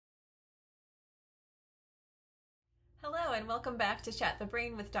Hello and welcome back to Chat the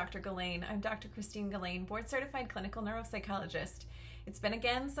Brain with Dr. Ghislaine. I'm Dr. Christine Ghislaine, board-certified clinical neuropsychologist. It's been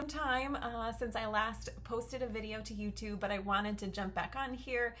again some time since I last posted a video to YouTube, but I wanted to jump back on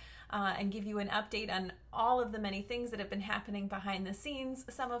here and give you an update on all of the many things that have been happening behind the scenes,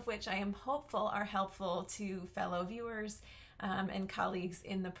 some of which I am hopeful are helpful to fellow viewers and colleagues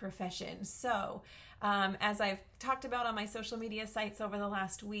in the profession. So, as I've talked about on my social media sites over the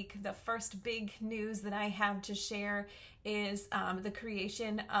last week, the first big news that I have to share is the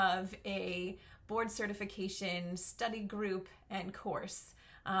creation of a board certification study group and course.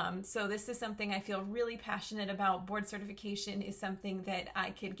 So this is something I feel really passionate about. Board certification is something that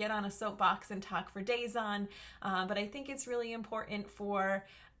I could get on a soapbox and talk for days on, but I think it's really important for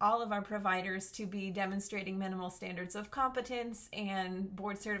all of our providers to be demonstrating minimal standards of competence, and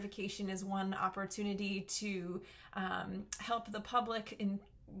board certification is one opportunity to help the public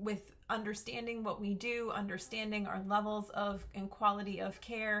with understanding what we do, understanding our levels of and quality of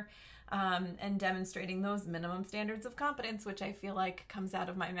care, and demonstrating those minimum standards of competence, which I feel like comes out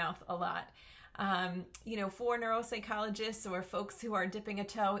of my mouth a lot. For neuropsychologists or folks who are dipping a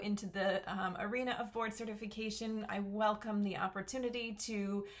toe into the arena of board certification, I welcome the opportunity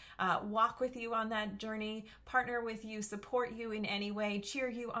to walk with you on that journey, partner with you, support you in any way, cheer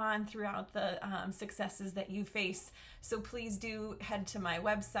you on throughout the successes that you face. So please do head to my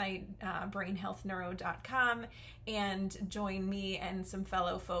website, brainhealthneuro.com, and join me and some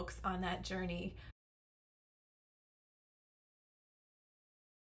fellow folks on that journey.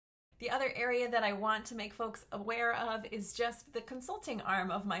 The other area that I want to make folks aware of is just the consulting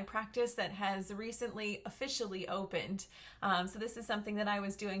arm of my practice that has recently officially opened. So this is something that I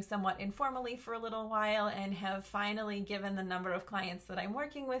was doing somewhat informally for a little while, and have finally, given the number of clients that I'm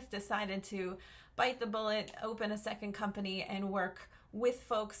working with, decided to bite the bullet, open a second company, and work with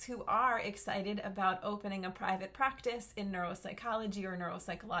folks who are excited about opening a private practice in neuropsychology or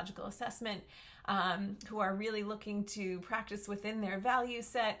neuropsychological assessment, who are really looking to practice within their value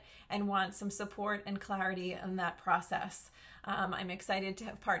set and want some support and clarity in that process. I'm excited to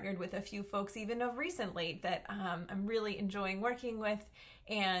have partnered with a few folks even of recently that I'm really enjoying working with,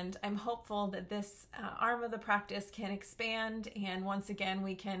 and I'm hopeful that this arm of the practice can expand, and once again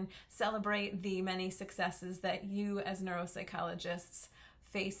we can celebrate the many successes that you as neuropsychologists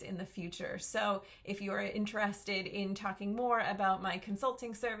face in the future. So if you are interested in talking more about my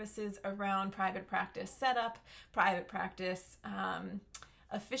consulting services around private practice setup, private practice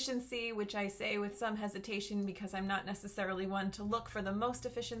efficiency, which I say with some hesitation because I'm not necessarily one to look for the most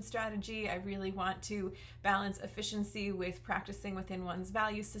efficient strategy. I really want to balance efficiency with practicing within one's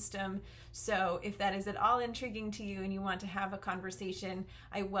value system. So if that is at all intriguing to you and you want to have a conversation,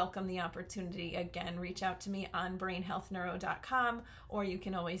 I welcome the opportunity. Again, reach out to me on brainhealthneuro.com, or you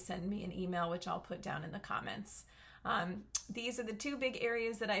can always send me an email, which I'll put down in the comments. These are the two big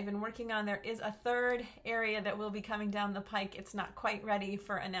areas that I've been working on. There is a third area that will be coming down the pike. It's not quite ready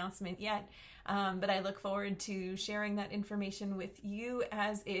for announcement yet, but I look forward to sharing that information with you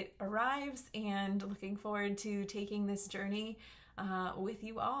as it arrives, and looking forward to taking this journey with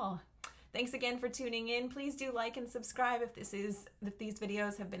you all. Thanks again for tuning in. Please do like and subscribe if these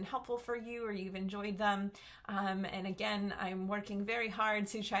videos have been helpful for you or you've enjoyed them. And again, I'm working very hard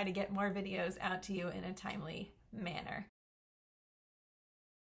to try to get more videos out to you in a timely manner.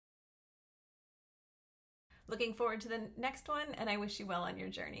 Looking forward to the next one, and I wish you well on your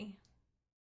journey.